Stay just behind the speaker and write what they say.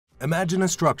Imagine a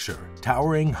structure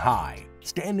towering high,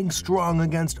 standing strong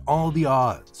against all the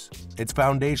odds. Its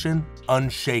foundation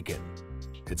unshaken.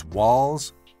 Its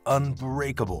walls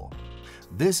unbreakable.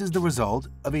 This is the result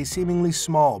of a seemingly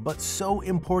small but so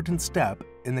important step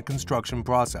in the construction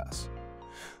process.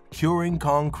 Curing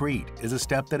concrete is a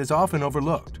step that is often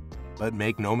overlooked, but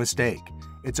make no mistake,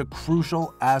 it's a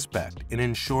crucial aspect in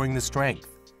ensuring the strength,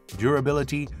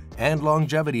 durability, and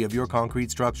longevity of your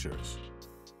concrete structures.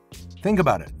 Think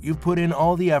about it. You've put in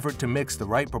all the effort to mix the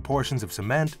right proportions of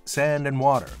cement, sand, and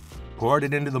water, poured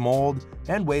it into the mold,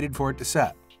 and waited for it to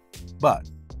set. But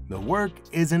the work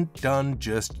isn't done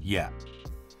just yet.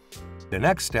 The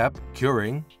next step,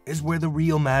 curing, is where the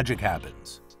real magic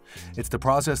happens. It's the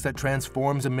process that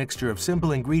transforms a mixture of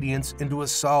simple ingredients into a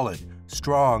solid,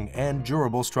 strong, and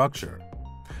durable structure.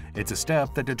 It's a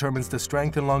step that determines the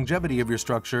strength and longevity of your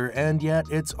structure, and yet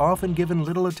it's often given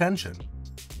little attention.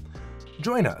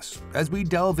 Join us as we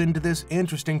delve into this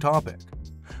interesting topic.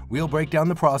 We'll break down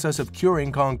the process of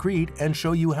curing concrete and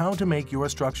show you how to make your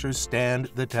structures stand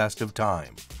the test of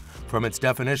time, from its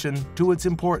definition to its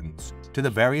importance, to the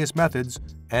various methods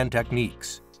and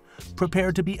techniques.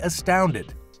 Prepare to be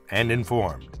astounded and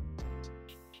informed.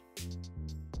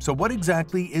 So what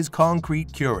exactly is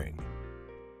concrete curing?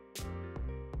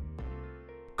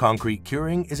 Concrete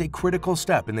curing is a critical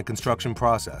step in the construction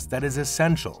process that is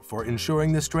essential for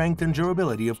ensuring the strength and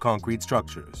durability of concrete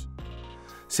structures.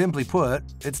 Simply put,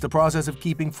 it's the process of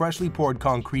keeping freshly poured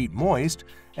concrete moist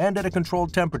and at a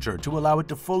controlled temperature to allow it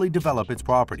to fully develop its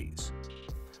properties.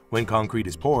 When concrete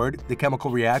is poured, the chemical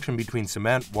reaction between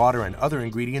cement, water, and other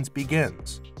ingredients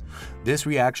begins. This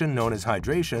reaction, known as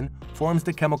hydration, forms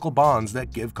the chemical bonds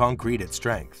that give concrete its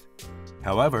strength.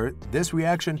 However, this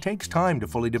reaction takes time to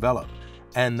fully develop,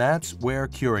 and that's where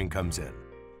curing comes in.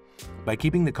 By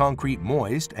keeping the concrete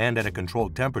moist and at a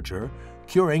controlled temperature,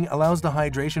 curing allows the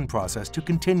hydration process to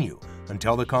continue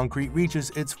until the concrete reaches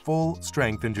its full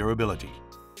strength and durability.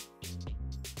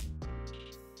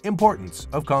 Importance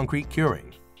of concrete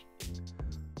curing.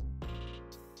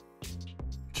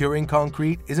 Curing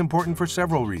concrete is important for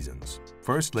several reasons.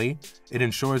 Firstly, it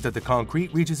ensures that the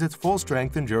concrete reaches its full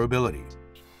strength and durability.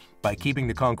 By keeping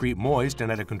the concrete moist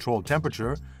and at a controlled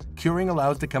temperature, curing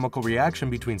allows the chemical reaction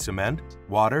between cement,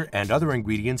 water, and other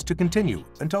ingredients to continue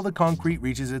until the concrete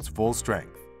reaches its full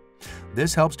strength.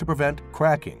 This helps to prevent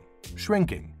cracking,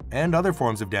 shrinking, and other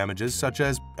forms of damages such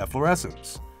as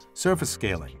efflorescence, surface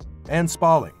scaling, and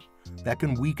spalling that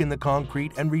can weaken the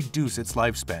concrete and reduce its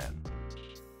lifespan.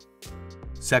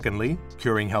 Secondly,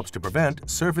 curing helps to prevent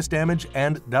surface damage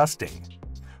and dusting.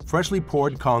 Freshly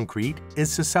poured concrete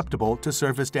is susceptible to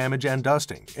surface damage and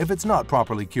dusting if it's not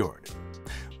properly cured.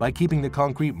 By keeping the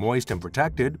concrete moist and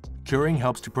protected, curing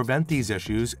helps to prevent these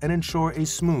issues and ensure a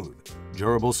smooth,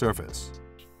 durable surface.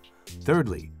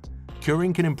 Thirdly,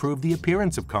 curing can improve the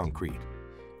appearance of concrete.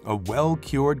 A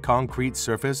well-cured concrete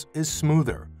surface is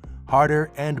smoother,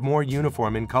 harder, and more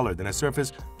uniform in color than a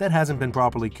surface that hasn't been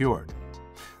properly cured.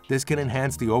 This can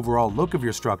enhance the overall look of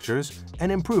your structures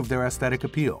and improve their aesthetic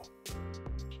appeal.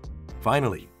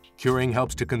 Finally, curing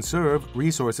helps to conserve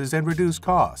resources and reduce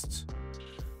costs.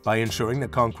 By ensuring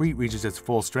that concrete reaches its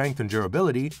full strength and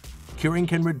durability, curing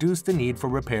can reduce the need for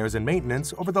repairs and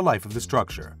maintenance over the life of the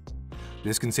structure.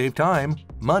 This can save time,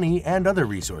 money, and other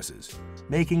resources,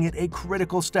 making it a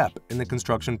critical step in the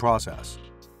construction process.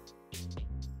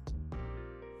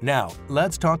 Now,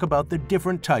 let's talk about the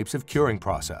different types of curing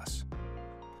process.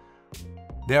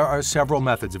 There are several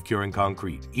methods of curing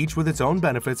concrete, each with its own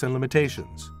benefits and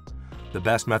limitations. The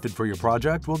best method for your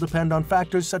project will depend on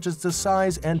factors such as the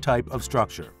size and type of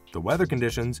structure, the weather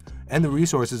conditions, and the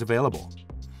resources available.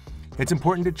 It's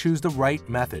important to choose the right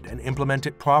method and implement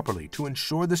it properly to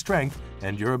ensure the strength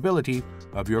and durability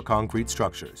of your concrete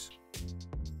structures.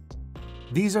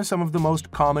 These are some of the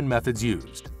most common methods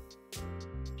used.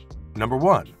 Number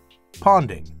 1.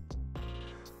 Ponding.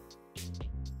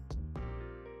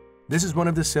 This is one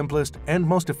of the simplest and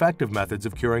most effective methods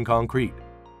of curing concrete.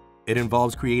 It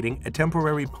involves creating a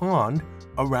temporary pond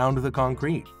around the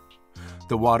concrete.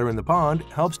 The water in the pond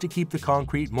helps to keep the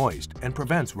concrete moist and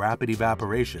prevents rapid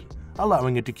evaporation,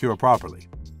 allowing it to cure properly.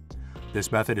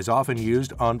 This method is often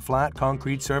used on flat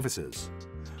concrete surfaces.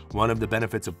 One of the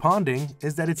benefits of ponding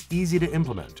is that it's easy to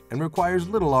implement and requires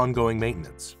little ongoing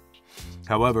maintenance.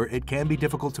 However, it can be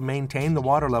difficult to maintain the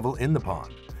water level in the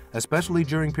pond, especially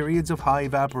during periods of high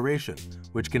evaporation,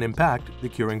 which can impact the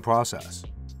curing process.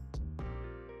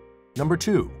 Number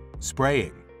 2.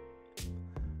 Spraying.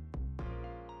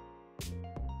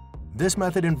 This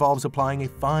method involves applying a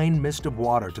fine mist of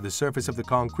water to the surface of the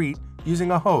concrete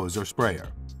using a hose or sprayer.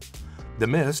 The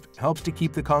mist helps to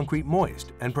keep the concrete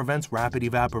moist and prevents rapid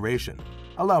evaporation,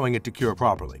 allowing it to cure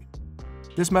properly.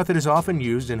 This method is often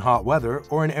used in hot weather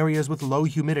or in areas with low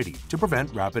humidity to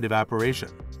prevent rapid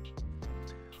evaporation.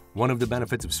 One of the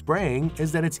benefits of spraying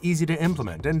is that it's easy to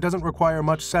implement and doesn't require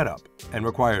much setup and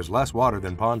requires less water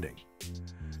than ponding.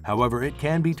 However, it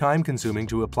can be time-consuming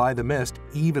to apply the mist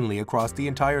evenly across the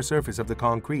entire surface of the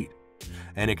concrete,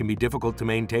 and it can be difficult to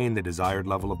maintain the desired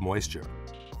level of moisture.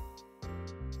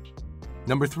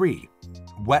 Number 3.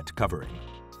 Wet covering.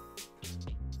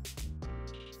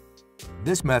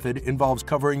 This method involves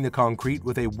covering the concrete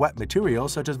with a wet material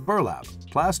such as burlap,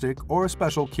 plastic, or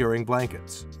special curing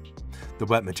blankets. The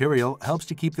wet material helps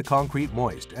to keep the concrete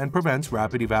moist and prevents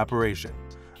rapid evaporation,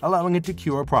 allowing it to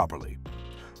cure properly.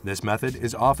 This method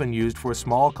is often used for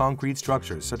small concrete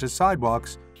structures such as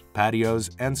sidewalks,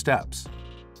 patios, and steps.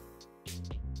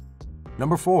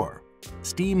 Number 4.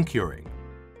 Steam curing.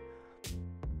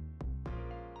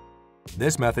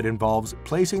 This method involves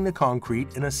placing the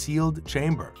concrete in a sealed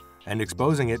chamber and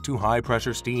exposing it to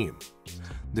high-pressure steam.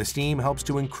 The steam helps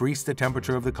to increase the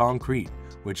temperature of the concrete,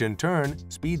 which in turn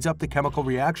speeds up the chemical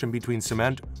reaction between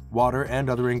cement, water, and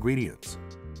other ingredients.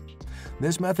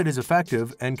 This method is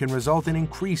effective and can result in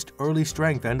increased early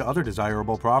strength and other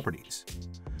desirable properties.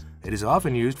 It is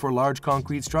often used for large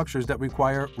concrete structures that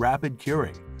require rapid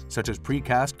curing, such as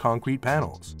precast concrete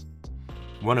panels.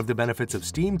 One of the benefits of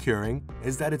steam curing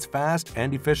is that it's fast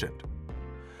and efficient.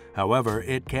 However,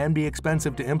 it can be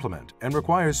expensive to implement and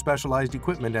requires specialized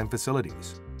equipment and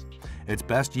facilities. It's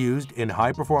best used in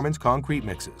high-performance concrete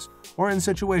mixes or in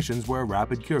situations where a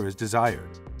rapid cure is desired.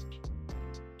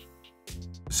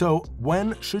 So,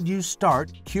 when should you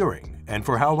start curing and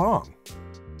for how long?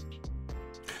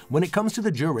 When it comes to the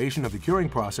duration of the curing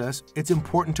process, it's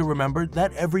important to remember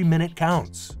that every minute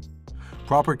counts.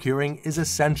 Proper curing is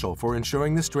essential for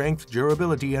ensuring the strength,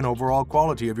 durability, and overall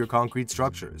quality of your concrete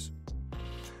structures.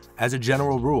 As a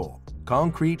general rule,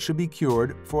 concrete should be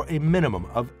cured for a minimum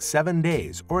of 7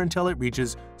 days or until it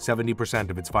reaches 70%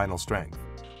 of its final strength,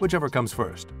 whichever comes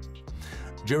first.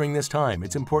 During this time,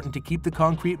 it's important to keep the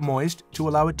concrete moist to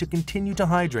allow it to continue to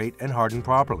hydrate and harden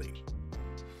properly.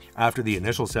 After the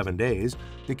initial 7 days,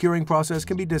 the curing process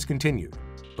can be discontinued,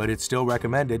 but it's still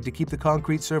recommended to keep the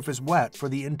concrete surface wet for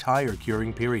the entire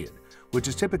curing period, which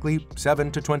is typically 7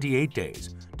 to 28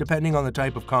 days, depending on the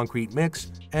type of concrete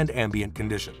mix and ambient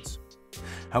conditions.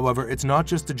 However, it's not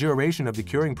just the duration of the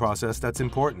curing process that's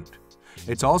important.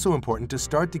 It's also important to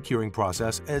start the curing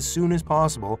process as soon as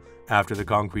possible after the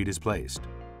concrete is placed.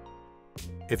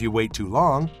 If you wait too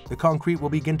long, the concrete will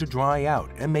begin to dry out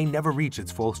and may never reach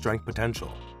its full strength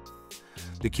potential.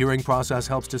 The curing process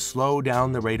helps to slow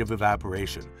down the rate of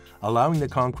evaporation, allowing the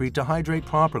concrete to hydrate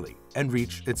properly and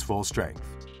reach its full strength.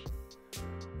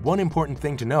 One important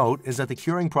thing to note is that the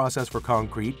curing process for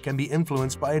concrete can be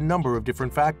influenced by a number of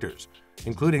different factors,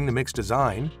 including the mix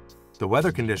design, the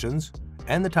weather conditions,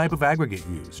 and the type of aggregate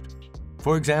used.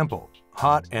 For example,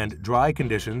 hot and dry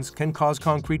conditions can cause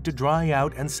concrete to dry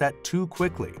out and set too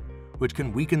quickly, which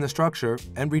can weaken the structure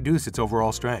and reduce its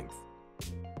overall strength.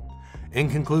 In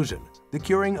conclusion, the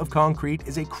curing of concrete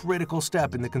is a critical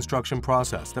step in the construction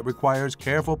process that requires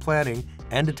careful planning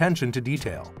and attention to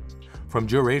detail. From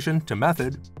duration to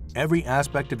method, every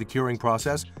aspect of the curing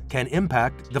process can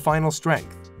impact the final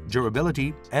strength,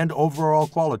 durability, and overall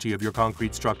quality of your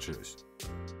concrete structures.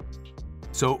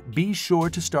 So be sure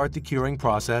to start the curing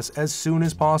process as soon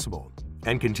as possible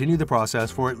and continue the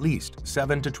process for at least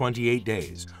 7 to 28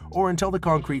 days or until the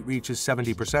concrete reaches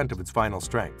 70% of its final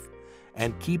strength,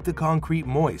 and keep the concrete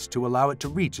moist to allow it to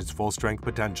reach its full strength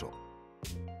potential.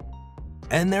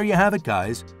 And there you have it,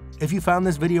 guys. If you found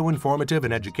this video informative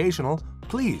and educational,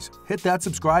 please hit that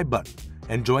subscribe button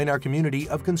and join our community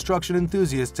of construction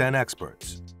enthusiasts and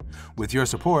experts. With your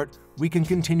support, we can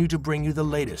continue to bring you the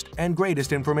latest and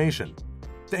greatest information.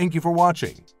 Thank you for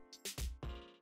watching.